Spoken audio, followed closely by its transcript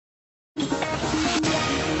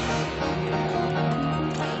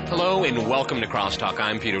Hello and welcome to Crosstalk.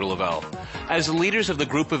 I'm Peter Lavelle. As the leaders of the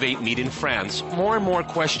Group of 8 meet in France, more and more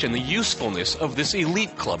question the usefulness of this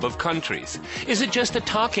elite club of countries. Is it just a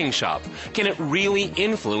talking shop? Can it really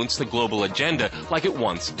influence the global agenda like it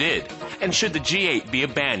once did? And should the G8 be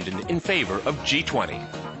abandoned in favor of G20?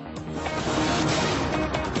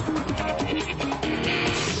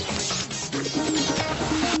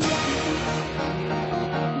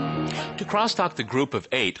 To crosstalk the Group of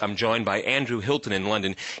 8, I'm joined by Andrew Hilton in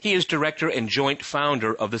London. He is director and joint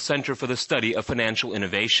founder of the Center for the Study of Financial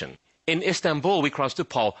Innovation. In Istanbul, we cross to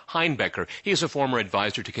Paul Heinbecker. He is a former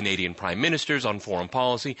advisor to Canadian prime ministers on foreign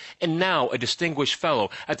policy and now a distinguished fellow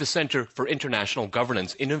at the Center for International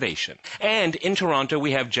Governance Innovation. And in Toronto,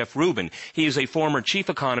 we have Jeff Rubin. He is a former chief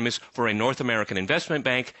economist for a North American investment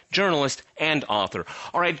bank, journalist, and author.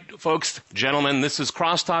 All right, folks, gentlemen, this is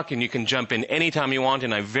Crosstalk, and you can jump in anytime you want,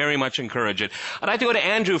 and I very much encourage it. I'd like to go to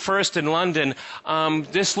Andrew first in London.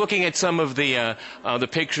 Just looking at some of the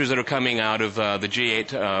pictures that are coming out of the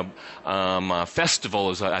G8 festival,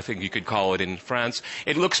 as I think you could call it in France.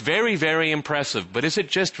 It looks very, very impressive, but is it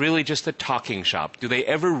just really just a talking shop? Do they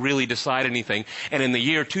ever really decide anything? And in the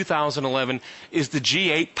year 2011, is the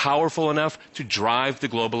G8 powerful enough to drive the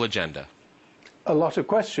global agenda? A lot of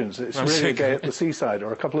questions. It's really a day at the seaside,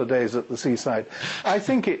 or a couple of days at the seaside. I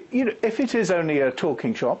think if it is only a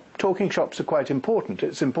talking shop, talking shops are quite important.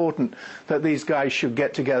 It's important that these guys should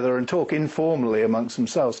get together and talk informally amongst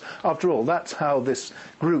themselves. After all, that's how this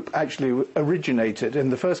group actually originated in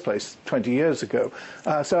the first place 20 years ago.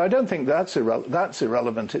 So I don't think that's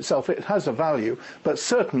irrelevant itself. It has a value, but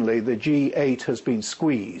certainly the G8 has been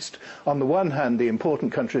squeezed. On the one hand, the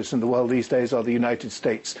important countries in the world these days are the United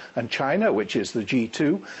States and China, which is the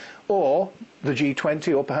G2, or the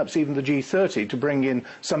G20, or perhaps even the G30, to bring in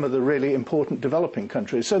some of the really important developing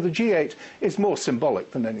countries. So the G8 is more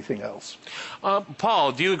symbolic than anything else.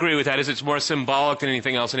 Paul, do you agree with that? Is it more symbolic than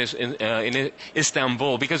anything else in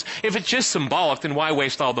Istanbul? Because if it's just symbolic, then why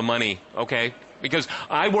waste all the money, okay? Because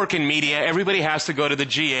I work in media, everybody has to go to the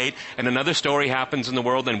G8, and another story happens in the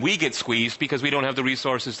world, and we get squeezed because we don't have the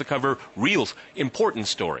resources to cover real important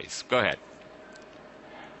stories. Go ahead.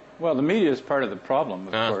 Well, the media is part of the problem,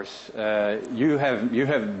 of course. You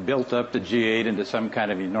have built up the G8 into some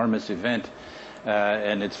kind of enormous event,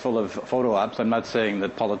 and it's full of photo ops. I'm not saying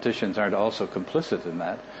that politicians aren't also complicit in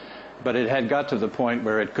that, but it had got to the point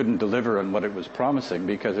where it couldn't deliver on what it was promising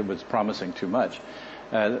because it was promising too much.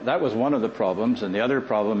 That was one of the problems, and the other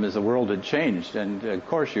problem is the world had changed. And of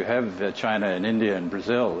course, you have China and India and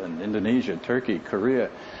Brazil and Indonesia, Turkey,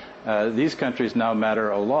 Korea. These countries now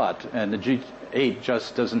matter a lot, and the G8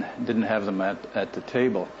 just didn't have them at the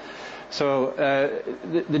table. So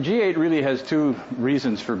the G8 really has two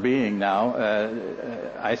reasons for being now,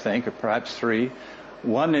 I think, or perhaps three.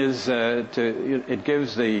 One is it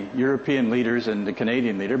gives the European leaders and the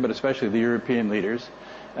Canadian leader, but especially the European leaders,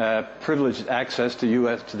 privileged access to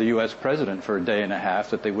the U.S. president for a day and a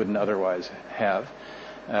half that they wouldn't otherwise have.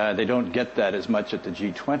 They don't get that as much at the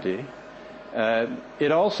G20.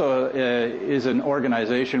 It also is an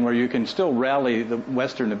organization where you can still rally the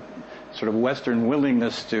Western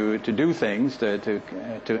willingness to do things, to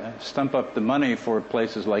stump up the money for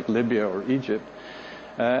places like Libya or Egypt.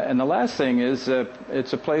 And the last thing is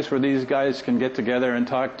it's a place where these guys can get together and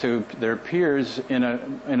talk to their peers in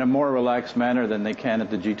a more relaxed manner than they can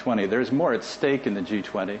at the G20. There's more at stake in the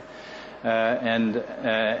G20. So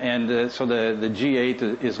the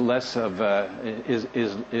G8 is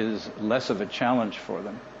less of a challenge for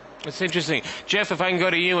them. It's interesting. Jeff, if I can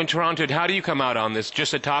go to you in Toronto, how do you come out on this?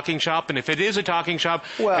 Just a talking shop? And if it is a talking shop,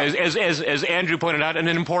 well, as Andrew pointed out, an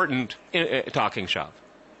important talking shop.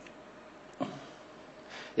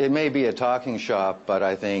 It may be a talking shop, but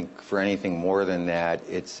I think for anything more than that,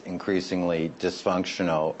 it's increasingly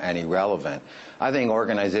dysfunctional and irrelevant. I think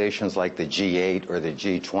organizations like the G8 or the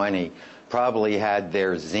G20 probably had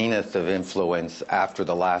their zenith of influence after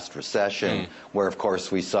the last recession, where, of course,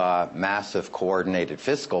 we saw massive coordinated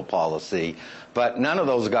fiscal policy. But none of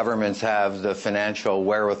those governments have the financial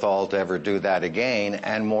wherewithal to ever do that again.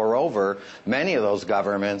 And moreover, many of those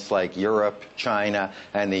governments, like Europe, China,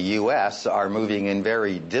 and the U.S., are moving in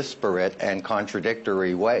very disparate and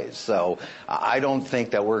contradictory ways. So I don't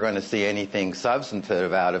think that we're going to see anything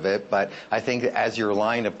substantive out of it. But I think, as your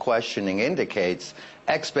line of questioning indicates,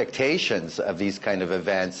 expectations of these kind of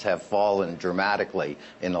events have fallen dramatically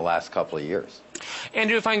in the last couple of years.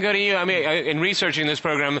 Andrew, if I can go to you, I mean, in researching this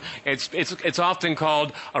program, it's often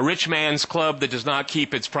called a rich man's club that does not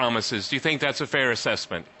keep its promises. Do you think that's a fair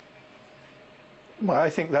assessment? Well,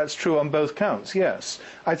 I think that's true on both counts, yes.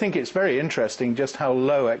 I think it's very interesting just how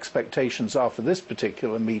low expectations are for this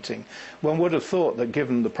particular meeting. One would have thought that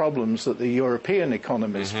given the problems that the European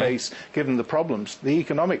economies face, given the problems, the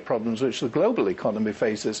economic problems which the global economy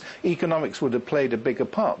faces, economics would have played a bigger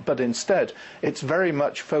part. But instead, it's very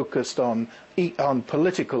much focused on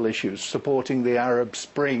political issues, supporting the Arab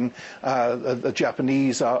Spring. The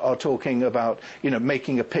Japanese are talking about,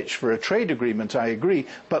 making a pitch for a trade agreement, I agree,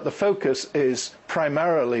 but the focus is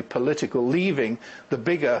primarily political, leaving the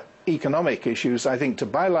bigger economic issues, I think, to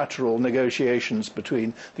bilateral negotiations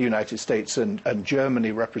between the United States and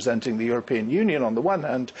Germany, representing the European Union on the one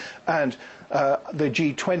hand, and the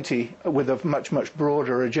G20 with a much, much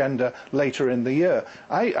broader agenda later in the year.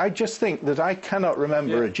 I just think that I cannot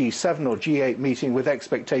remember a G7 or G8 meeting with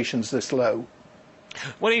expectations this low.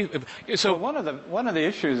 What do you, so one of the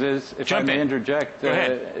issues is, if I may interject,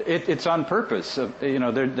 it's on purpose.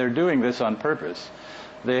 They're doing this on purpose.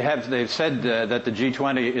 They've said that the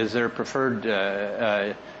G20 is their preferred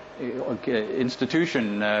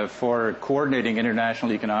institution for coordinating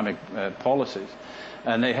international economic policies.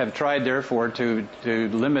 And they have tried, therefore, to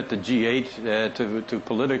limit the G8 to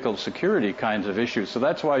political security kinds of issues. So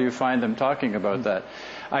that's why you find them talking about that.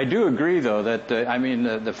 I do agree, though, that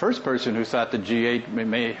the first person who thought the G8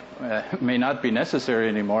 may not be necessary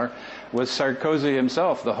anymore was Sarkozy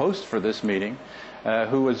himself, the host for this meeting,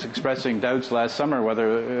 who was expressing doubts last summer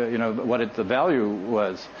whether what the value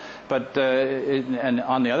was. But and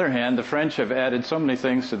on the other hand, the French have added so many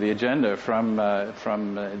things to the agenda, from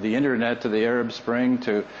the internet to the Arab Spring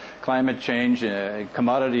to climate change,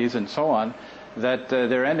 commodities, and so on, that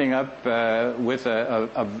they're ending up with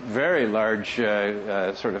a very large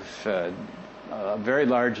a very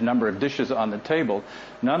large number of dishes on the table,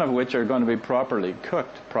 none of which are going to be properly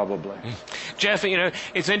cooked, probably. Jeff,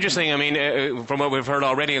 it's interesting. I mean, from what we've heard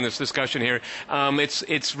already in this discussion here,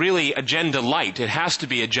 it's really agenda light. It has to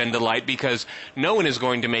be agenda light because no one is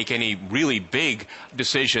going to make any really big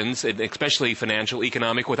decisions, especially financial,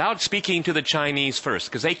 economic, without speaking to the Chinese first,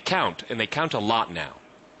 because they count, and they count a lot now.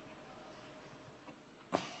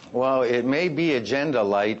 Well, it may be agenda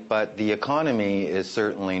light, but the economy is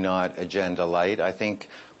certainly not agenda light. I think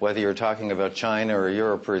whether you're talking about China or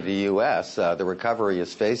Europe or the U.S., the recovery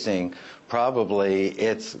is facing probably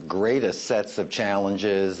its greatest sets of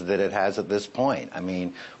challenges that it has at this point. I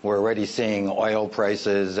mean, we're already seeing oil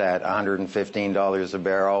prices at $115 a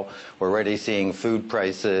barrel. We're already seeing food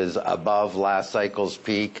prices above last cycle's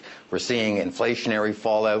peak. We're seeing inflationary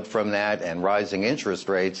fallout from that and rising interest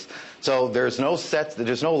rates. So there's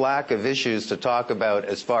no lack of issues to talk about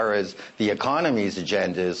as far as the economy's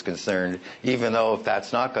agenda is concerned, even though if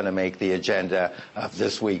that's not going to make the agenda of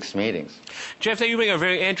this week's meetings. Jeff, you bring a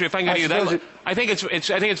very Andrew, if I can go to you, that I think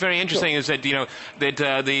it's very interesting is that the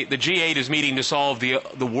G8 is meeting to solve the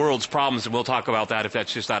world's problems, and we'll talk about that if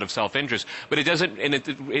that's just out of self-interest. But it doesn't, and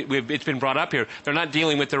it's been brought up here. They're not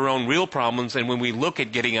dealing with their own real problems, and when we look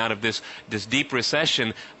at getting out of this deep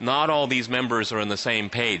recession, not all these members are on the same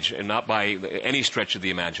page, and not by any stretch of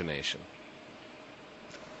the imagination.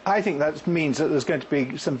 I think that means that there's going to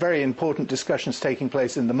be some very important discussions taking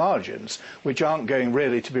place in the margins, which aren't going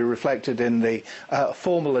really to be reflected in the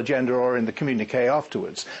formal agenda or in the communique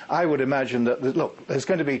afterwards. I would imagine that, look, there's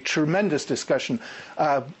going to be tremendous discussion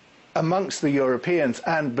amongst the Europeans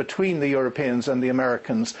and between the Europeans and the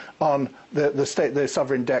Americans on the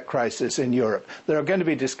sovereign debt crisis in Europe. There are going to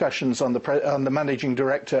be discussions on the managing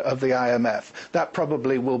director of the IMF. That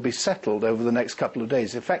probably will be settled over the next couple of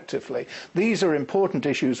days effectively. These are important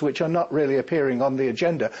issues which are not really appearing on the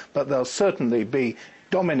agenda, but they'll certainly be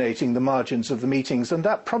dominating the margins of the meetings, and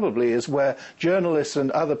that probably is where journalists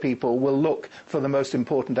and other people will look for the most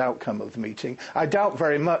important outcome of the meeting. I doubt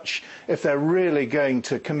very much if they're really going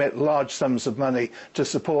to commit large sums of money to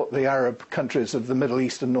support the Arab countries of the Middle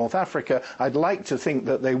East and North Africa. I'd like to think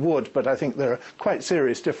that they would, but I think there are quite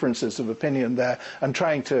serious differences of opinion there, and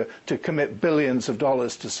trying to commit billions of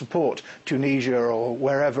dollars to support Tunisia or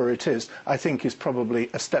wherever it is, I think is probably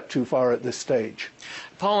a step too far at this stage.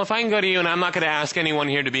 Paul, if I can go to you, and I'm not going to ask anyone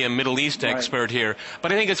here to be a Middle East expert here,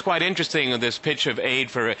 but I think it's quite interesting, this pitch of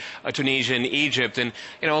aid for Tunisia and Egypt. And,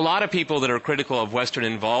 a lot of people that are critical of Western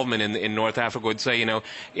involvement in North Africa would say,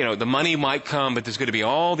 the money might come, but there's going to be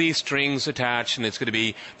all these strings attached, and it's going to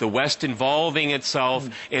be the West involving itself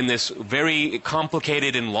in this very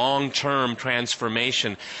complicated and long-term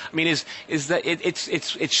transformation. I mean, is that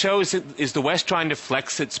it shows, is the West trying to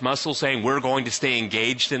flex its muscle, saying we're going to stay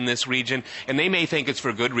engaged in this region? And they may think it's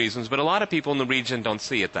for good reasons, but a lot of people in the region don't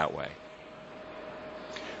see it that way.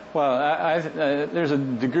 Well, there's a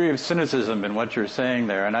degree of cynicism in what you're saying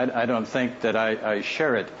there, and I don't think that I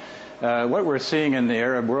share it. What we're seeing in the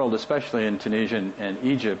Arab world, especially in Tunisia and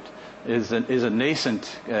Egypt, is a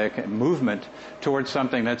nascent movement towards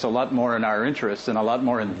something that's a lot more in our interest and a lot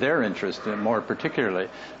more in their interest, more particularly,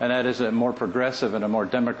 and that is a more progressive and a more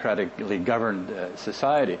democratically governed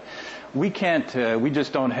society. We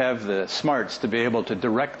just don't have the smarts to be able to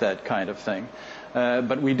direct that kind of thing.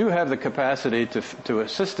 But we do have the capacity to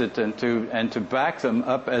assist it and to back them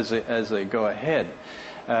up as they go ahead.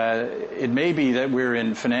 It may be that we're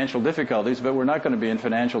in financial difficulties, but we're not going to be in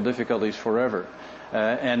financial difficulties forever.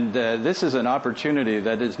 And this is an opportunity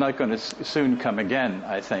that is not going to soon come again,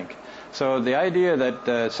 I think. So the idea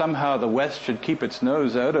that somehow the West should keep its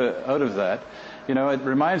nose out of that, it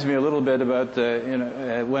reminds me a little bit about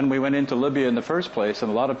when we went into Libya in the first place,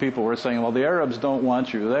 and a lot of people were saying, well, the Arabs don't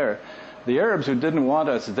want you there. The Arabs who didn't want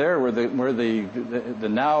us there were the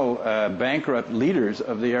now bankrupt leaders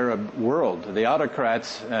of the Arab world, the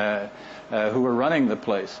autocrats who were running the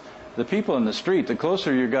place. The people in the street, the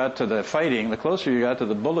closer you got to the fighting, the closer you got to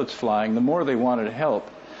the bullets flying, the more they wanted help.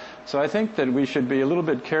 So I think that we should be a little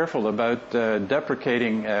bit careful about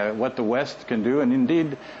deprecating what the West can do, and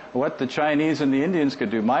indeed what the Chinese and the Indians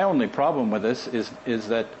could do. My only problem with this is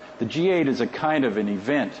that the G8 is a kind of an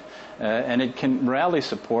event, and it can rally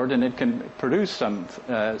support and it can produce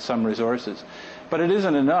some resources. But it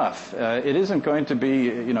isn't enough. It isn't going to be,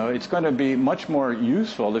 it's going to be much more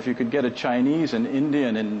useful if you could get a Chinese and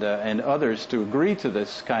Indian and others to agree to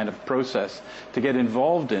this kind of process, to get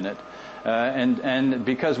involved in it. And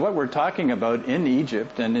because what we're talking about in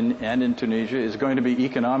Egypt and in Tunisia is going to be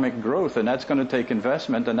economic growth, and that's going to take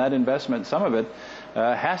investment, and that investment, some of it,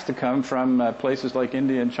 has to come from places like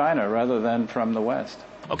India and China rather than from the West.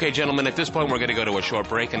 Okay, gentlemen, at this point we're going to go to a short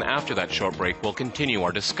break, and after that short break we'll continue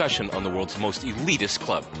our discussion on the world's most elitist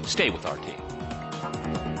club. Stay with our team.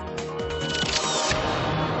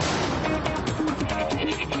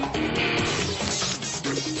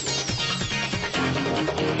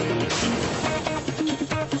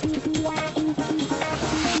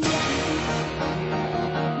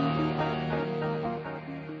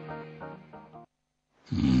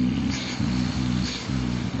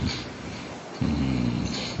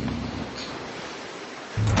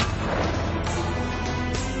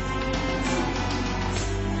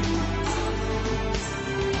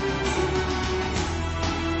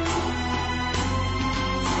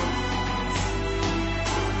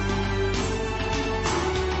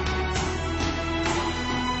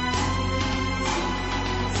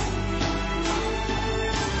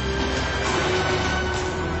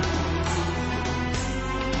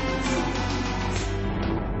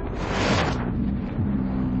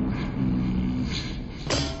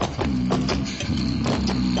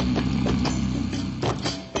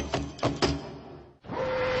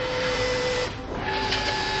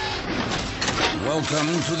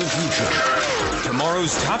 Welcome to the future.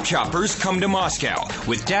 Tomorrow's top choppers come to Moscow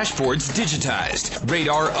with dashboards digitized,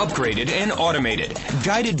 radar upgraded and automated,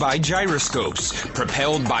 guided by gyroscopes,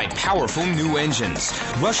 propelled by powerful new engines,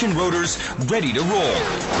 Russian rotors ready to roll.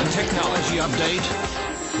 A technology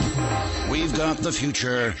update. We've got the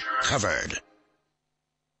future covered.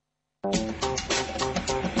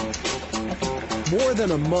 More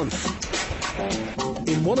than a month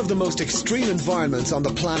in one of the most extreme environments on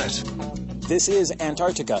the planet. This is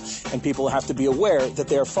Antarctica, and people have to be aware that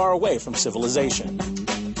they are far away from civilization.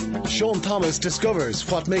 Sean Thomas discovers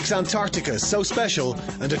what makes Antarctica so special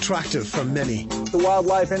and attractive for many. The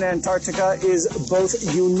wildlife in Antarctica is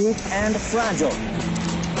both unique and fragile.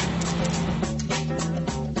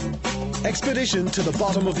 Expedition to the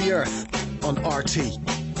bottom of the Earth on RT.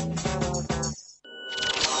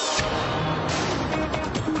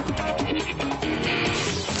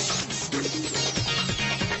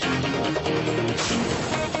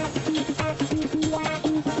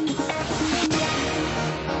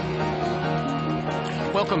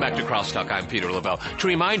 Welcome back to Crosstalk. I'm Peter Lavelle. To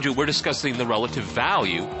remind you, we're discussing the relative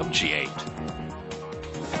value of G8.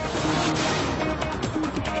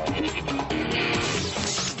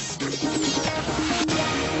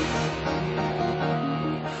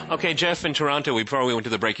 Okay, Jeff, in Toronto, before we went to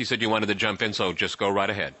the break, you said you wanted to jump in, so just go right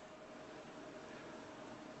ahead.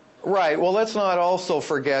 Right. Well, let's not also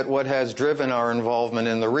forget what has driven our involvement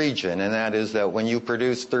in the region, and that is that when you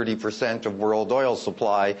produce 30% of world oil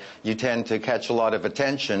supply, you tend to catch a lot of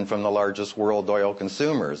attention from the largest world oil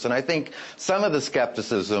consumers. And I think some of the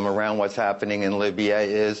skepticism around what's happening in Libya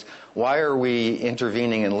is, why are we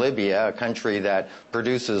intervening in Libya, a country that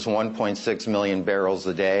produces 1.6 million barrels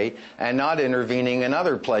a day, and not intervening in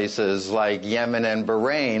other places like Yemen and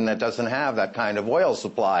Bahrain that doesn't have that kind of oil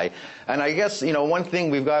supply? And I guess, one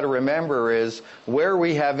thing we've got to remember is where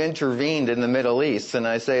we have intervened in the Middle East, and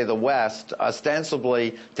I say the West,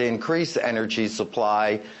 ostensibly to increase energy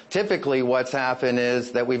supply, typically what's happened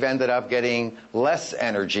is that we've ended up getting less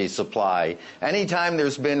energy supply. Anytime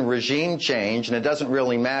there's been regime change, and it doesn't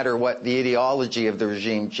really matter what the ideology of the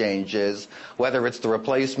regime change is, whether it's the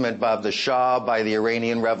replacement of the Shah by the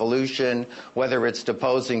Iranian Revolution, whether it's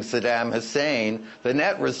deposing Saddam Hussein, the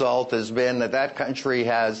net result has been that that country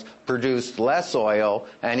has produced less oil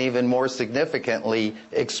and even more significantly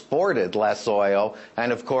exported less oil.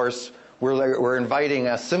 And of course, we're inviting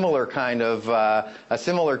a similar kind of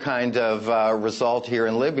result here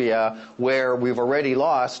in Libya, where we've already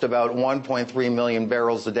lost about 1.3 million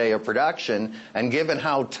barrels a day of production. And given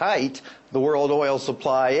how tight the world oil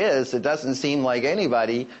supply is, it doesn't seem like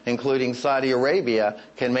anybody, including Saudi Arabia,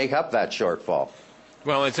 can make up that shortfall.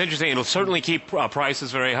 Well, it's interesting. It'll certainly keep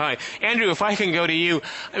prices very high. Andrew, if I can go to you,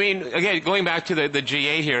 I mean, again, going back to the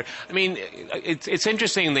G8 here, I mean, it's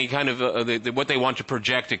interesting the kind of what they want to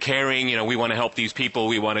project to caring. You know, we want to help these people.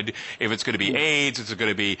 We want to, if it's going to be AIDS, it's going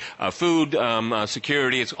to be food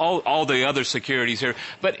security. It's all the other securities here.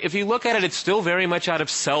 But if you look at it, it's still very much out of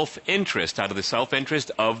self-interest, out of the self-interest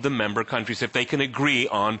of the member countries, if they can agree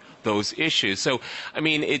on those issues. So, I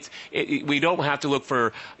mean, we don't have to look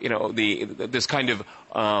for, you know, this kind of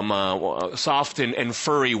soft and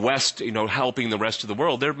furry West, you know, helping the rest of the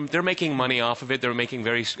world. They're making money off of it. They're making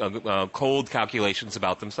very cold calculations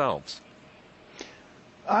about themselves.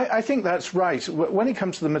 I think that's right. When it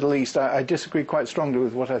comes to the Middle East, I disagree quite strongly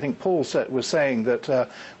with what I think Paul was saying, that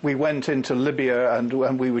we went into Libya and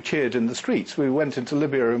we were cheered in the streets. We went into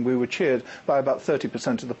Libya and we were cheered by about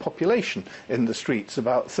 30% of the population in the streets.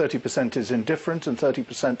 About 30% is indifferent and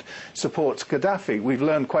 30% supports Gaddafi. We've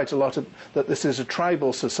learned quite a lot that this is a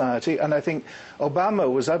tribal society, and I think Obama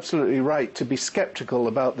was absolutely right to be skeptical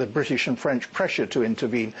about the British and French pressure to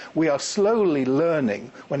intervene. We are slowly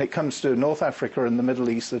learning, when it comes to North Africa and the Middle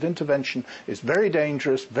East, that intervention is very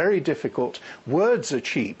dangerous, very difficult. Words are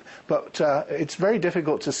cheap, but it's very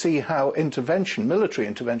difficult to see how intervention, military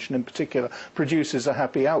intervention in particular, produces a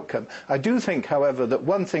happy outcome. I do think, however, that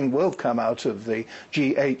one thing will come out of the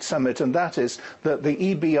G8 summit, and that is that the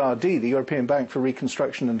EBRD, the European Bank for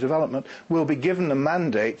Reconstruction and Development, will be given a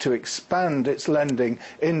mandate to expand its lending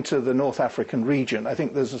into the North African region. I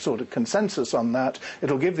think there's a sort of consensus on that.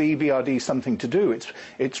 It'll give the EBRD something to do.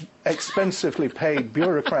 It's expensively paid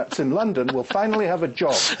bureaucrats in London will finally have a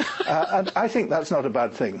job. And I think that's not a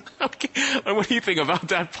bad thing. Okay. What do you think about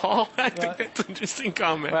that, Paul? I think that's an interesting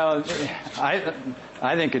comment. Well,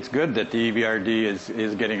 I think it's good that the EBRD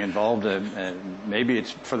is getting involved. Maybe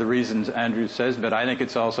it's for the reasons Andrew says, but I think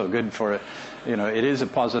it's also good for, you know, it is a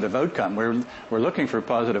positive outcome. We're looking for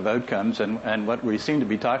positive outcomes, and what we seem to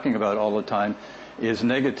be talking about all the time is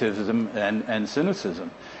negativism and cynicism.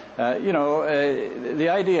 You know, the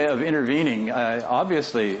idea of intervening,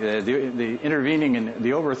 obviously, the intervening in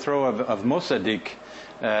the overthrow of Mossadegh,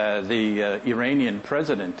 the Iranian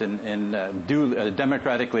president, and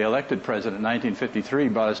democratically elected president in 1953,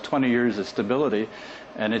 brought us 20 years of stability,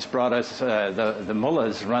 and it's brought us the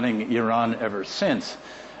mullahs running Iran ever since.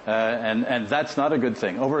 And that's not a good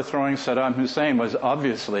thing. Overthrowing Saddam Hussein was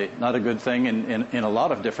obviously not a good thing in a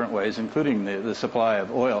lot of different ways, including the supply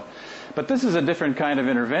of oil. But this is a different kind of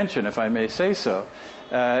intervention, if I may say so.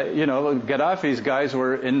 You know, Gaddafi's guys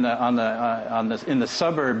were in the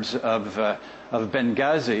suburbs of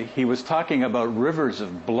Benghazi. He was talking about rivers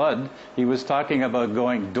of blood. He was talking about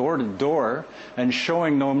going door to door and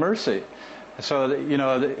showing no mercy. So, you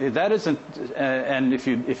know, that isn't, and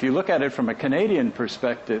if you look at it from a Canadian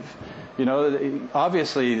perspective, you know,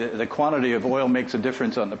 obviously the quantity of oil makes a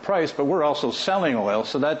difference on the price, but we're also selling oil,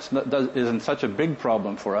 so that isn't such a big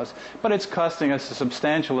problem for us. But it's costing us a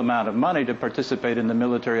substantial amount of money to participate in the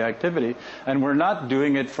military activity, and we're not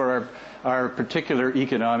doing it for our particular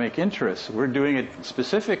economic interests. We're doing it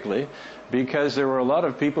specifically because there were a lot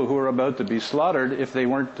of people who were about to be slaughtered if there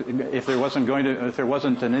wasn't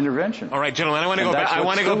an intervention. All right, gentlemen, I want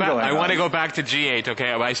to go back to G8.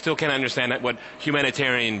 Okay, I still can't understand what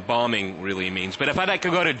humanitarian bombing really means. But if I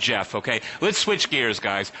could go to Jeff, okay, let's switch gears,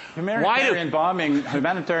 guys. Humanitarian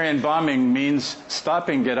bombing means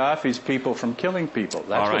stopping Gaddafi's people from killing people.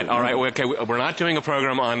 That's all right. Okay, we're not doing a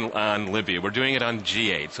program on Libya. We're doing it on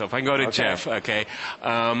G8. So if I can go to Jeff, okay,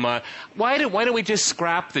 why don't we just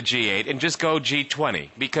scrap the G8 and just go G20,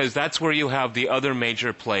 because that's where you have the other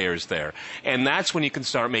major players there. And that's when you can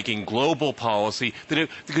start making global policy that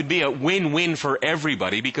it could be a win-win for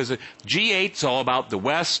everybody, because G8's all about the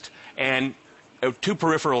West and two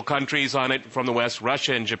peripheral countries on it from the West,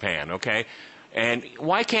 Russia and Japan, okay? And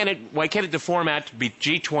why can't the format be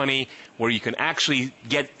G20 where you can actually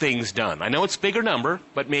get things done? I know it's a bigger number,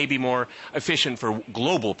 but maybe more efficient for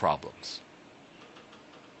global problems.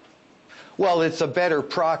 Well, it's a better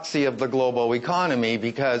proxy of the global economy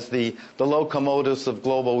because the locomotives of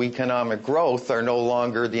global economic growth are no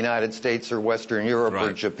longer the United States or Western Europe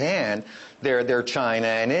or Japan. They're China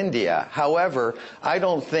and India. However, I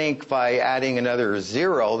don't think by adding another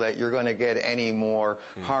zero that you're going to get any more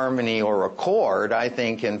harmony or accord. I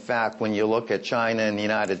think, in fact, when you look at China and the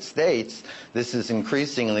United States, this is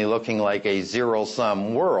increasingly looking like a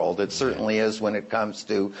zero-sum world. It certainly is when it comes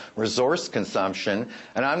to resource consumption.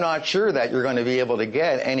 And I'm not sure that you're going to be able to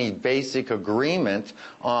get any basic agreement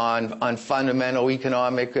on fundamental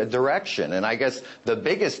economic direction. And I guess the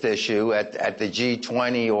biggest issue at the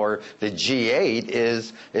G20 or the G8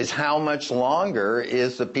 is how much longer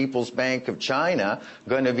is the People's Bank of China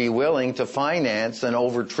going to be willing to finance an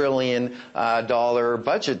over $1 trillion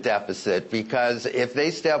budget deficit? Because if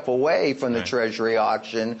they step away from the Treasury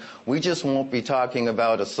auction, we just won't be talking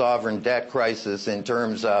about a sovereign debt crisis in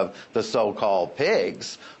terms of the so-called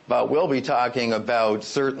pigs, but we'll be talking about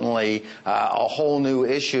certainly a whole new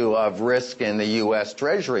issue of risk in the U.S.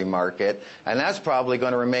 Treasury market, and that's probably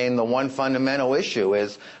going to remain the one fundamental issue: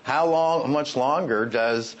 is how much longer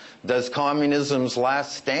does communism's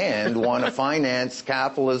last stand want to finance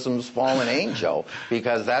capitalism's fallen angel?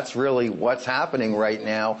 Because that's really what's happening right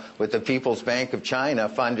now with the People's Bank of China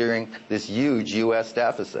funding this huge U.S.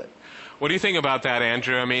 deficit. What do you think about that,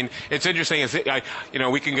 Andrew? I mean, it's interesting.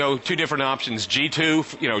 We can go two different options: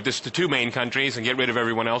 G2, just the two main countries, and get rid of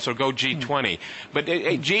everyone else, or go G20. But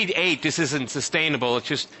G8, this isn't sustainable.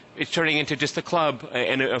 It's turning into just a club,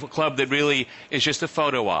 and a club that really is just a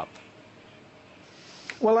photo op.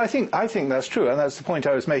 Well, I think that's true, and that's the point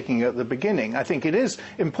I was making at the beginning. I think it is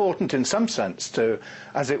important in some sense to,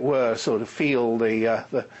 as it were, sort of feel the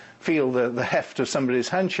heft of somebody's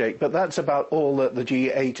handshake, but that's about all that the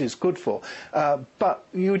G8 is good for. But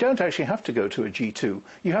you don't actually have to go to a G2.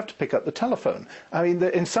 You have to pick up the telephone. I mean,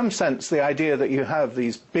 in some sense, the idea that you have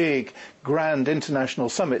these big, grand international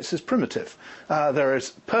summits is primitive. There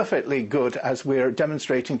is perfectly good, as we're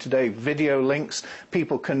demonstrating today, video links.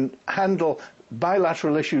 People can handle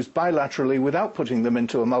bilateral issues bilaterally without putting them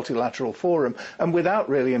into a multilateral forum and without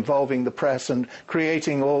really involving the press and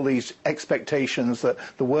creating all these expectations that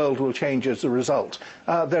the world will change as a result.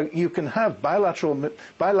 You can have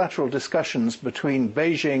bilateral discussions between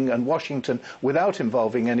Beijing and Washington without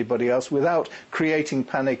involving anybody else, without creating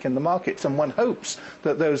panic in the markets, and one hopes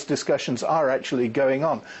that those discussions are actually going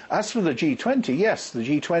on. As for the G20, yes, the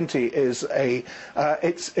G20 is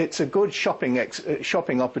it's a good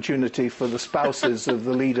shopping opportunity for the spouses of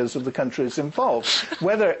the leaders of the countries involved.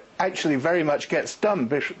 Whether it actually very much gets done,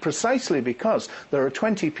 precisely because there are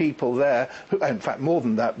 20 people there, in fact more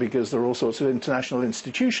than that, because there are all sorts of international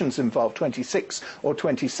institutions involved, 26 or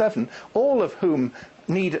 27, all of whom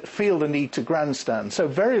feel the need to grandstand. So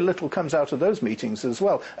very little comes out of those meetings as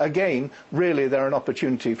well. Again, really they're an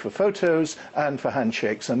opportunity for photos and for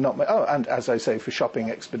handshakes, and and as I say, for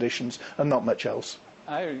shopping expeditions, and not much else.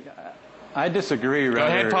 I disagree rather. Go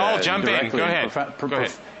ahead, Paul. Jump in. Go ahead. Go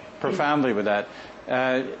ahead. Profoundly with that.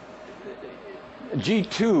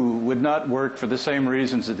 G2 would not work for the same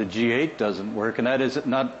reasons that the G8 doesn't work, and that is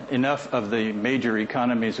not enough of the major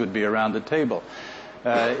economies would be around the table.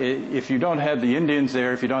 If you don't have the Indians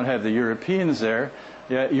there, if you don't have the Europeans there,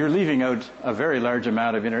 you're leaving out a very large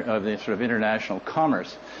amount of the sort of international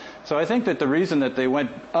commerce. So I think that the reason that they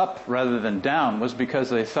went up rather than down was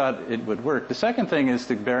because they thought it would work. The second thing is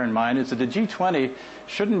to bear in mind is that the G20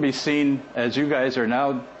 shouldn't be seen, as you guys are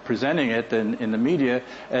now presenting it in the media,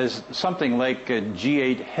 as something like a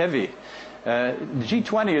G8 heavy. The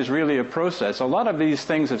G20 is really a process. A lot of these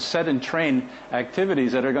things have set and train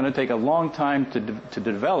activities that are going to take a long time to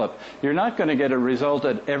develop. You're not going to get a result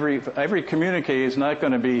at every communique is not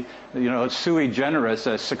going to be, sui generis,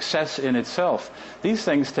 a success in itself. These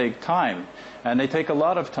things take time, and they take a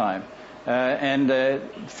lot of time.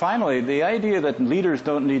 Finally, the idea that leaders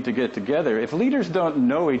don't need to get together. If leaders don't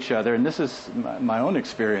know each other, and this is my own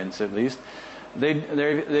experience at least,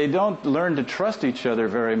 they don't learn to trust each other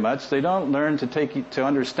very much. They don't learn to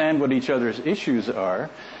understand what each other's issues are,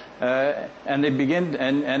 and they begin.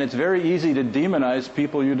 And it's very easy to demonize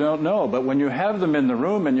people you don't know. But when you have them in the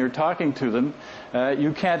room and you're talking to them,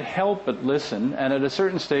 you can't help but listen. And at a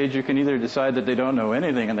certain stage, you can either decide that they don't know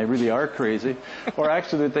anything and they really are crazy, or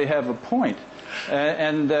actually that they have a point.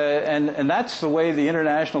 And that's the way the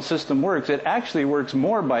international system works. It actually works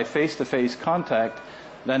more by face-to-face contact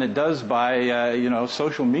than it does by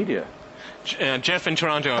social media. Jeff in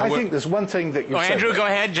Toronto. I think there's one thing that you said. Andrew, go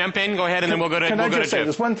ahead, jump in, go ahead, and then we'll go to Jeff. Can I just say,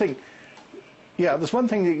 there's one thing. Yeah, there's one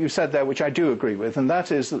thing that you said there which I do agree with, and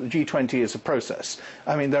that is that the G20 is a process.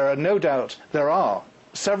 I mean, there are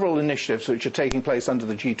several initiatives which are taking place under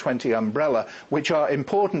the G20 umbrella which are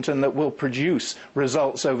important and that will produce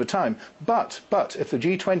results over time. But if the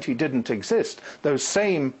G20 didn't exist, those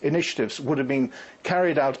same initiatives would have been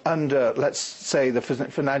carried out under, let's say, the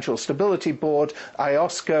Financial Stability Board,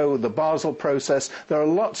 IOSCO, the Basel process. There are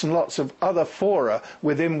lots and lots of other fora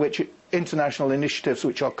within which international initiatives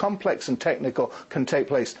which are complex and technical can take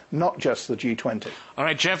place, not just the G20. All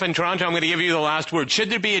right, Jeff in Toronto, I'm going to give you the last word. Should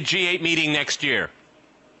there be a G8 meeting next year?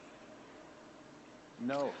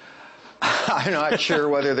 No. I'm not sure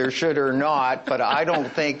whether there should or not, but I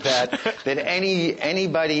don't think that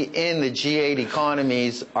anybody in the G8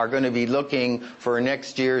 economies are going to be looking for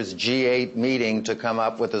next year's G8 meeting to come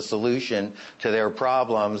up with a solution to their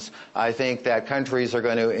problems. I think that countries are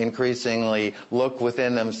going to increasingly look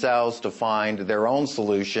within themselves to find their own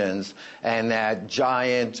solutions, and that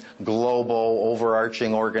giant global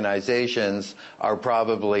overarching organizations are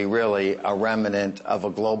probably really a remnant of a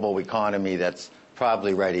global economy that's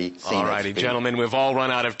probably ready. All righty, gentlemen, we've all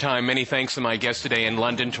run out of time. Many thanks to my guests today in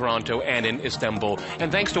London, Toronto, and in Istanbul.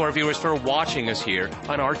 And thanks to our viewers for watching us here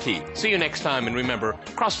on RT. See you next time, and remember,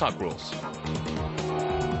 Crosstalk rules.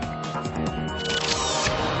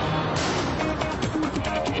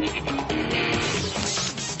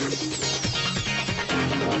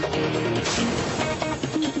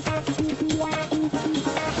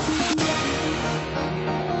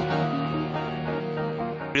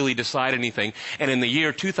 Really decide anything. And in the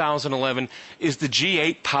year 2011, is the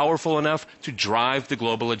G8 powerful enough to drive the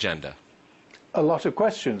global agenda? A lot of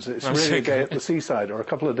questions. It's really a day at the seaside, or a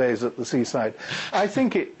couple of days at the seaside. I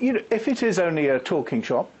think if it is only a talking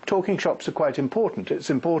shop, talking shops are quite important. It's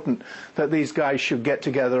important that these guys should get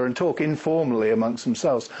together and talk informally amongst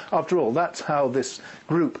themselves. After all, that's how this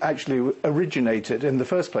group actually originated in the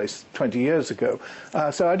first place 20 years ago.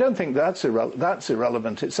 So I don't think that's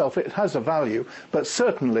irrelevant itself. It has a value, but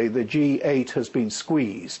certainly the G8 has been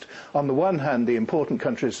squeezed. On the one hand, the important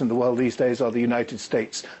countries in the world these days are the United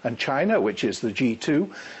States and China, which is the G2,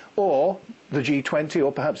 or the G20,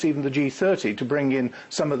 or perhaps even the G30, to bring in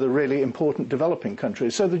some of the really important developing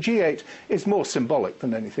countries. So the G8 is more symbolic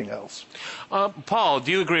than anything else. Paul,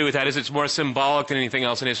 do you agree with that? Is it more symbolic than anything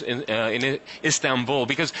else in Istanbul?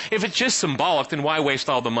 Because if it's just symbolic, then why waste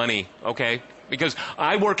all the money, okay? Because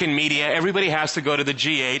I work in media, everybody has to go to the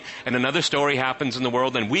G8, and another story happens in the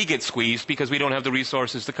world, and we get squeezed because we don't have the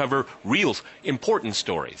resources to cover real important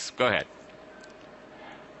stories. Go ahead.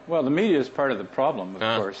 Well, the media is part of the problem, of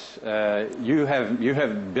course. You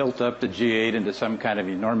have built up the G8 into some kind of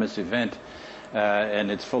enormous event,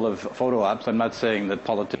 and it's full of photo ops. I'm not saying that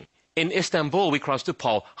politics... In Istanbul, we crossed to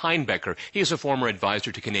Paul Heinbecker. He is a former advisor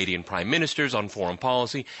to Canadian prime ministers on foreign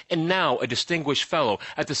policy and now a distinguished fellow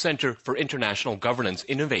at the Centre for International Governance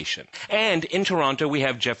Innovation. And in Toronto, we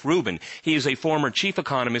have Jeff Rubin. He is a former chief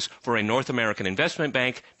economist for a North American investment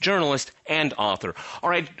bank, journalist, and author. All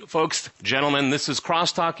right, folks, gentlemen, this is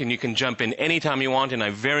Crosstalk, and you can jump in anytime you want, and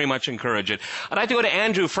I very much encourage it. I'd like to go to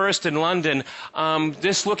Andrew first in London.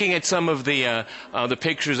 Just looking at some of the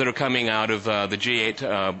pictures that are coming out of the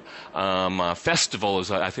G8 festival,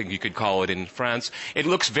 as I think you could call it in France. It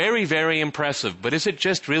looks very, very impressive, but is it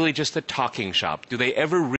just really just a talking shop? Do they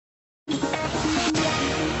ever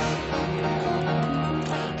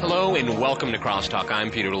Hello and welcome to Crosstalk.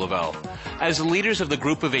 I'm Peter Lavelle. As the leaders of the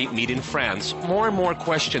Group of 8 meet in France, more and more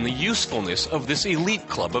question the usefulness of this elite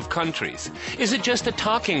club of countries. Is it just a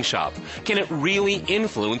talking shop? Can it really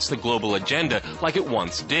influence the global agenda like it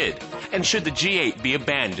once did? And should the G8 be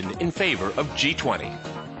abandoned in favor of G20?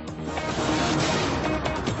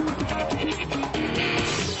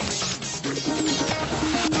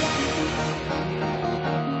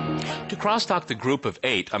 To Crosstalk the Group of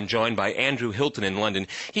 8, I'm joined by Andrew Hilton in London.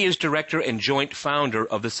 He is director and joint founder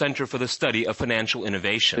of the Center for the Study of Financial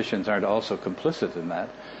Innovation. Politicians aren't also complicit in that,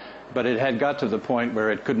 but it had got to the point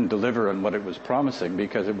where it couldn't deliver on what it was promising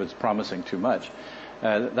because it was promising too much.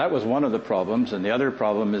 That was one of the problems, and the other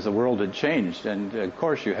problem is the world had changed. And of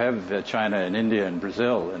course you have China and India and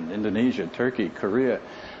Brazil and Indonesia, Turkey, Korea.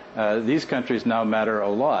 These countries now matter a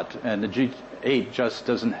lot, and the G8 just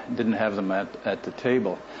didn't have them at the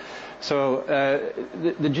table. So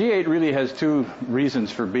the G8 really has two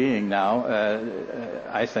reasons for being now,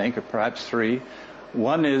 I think, or perhaps three.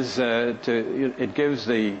 One is it gives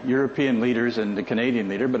the European leaders and the Canadian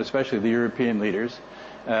leader, but especially the European leaders,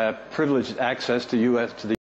 privileged access to the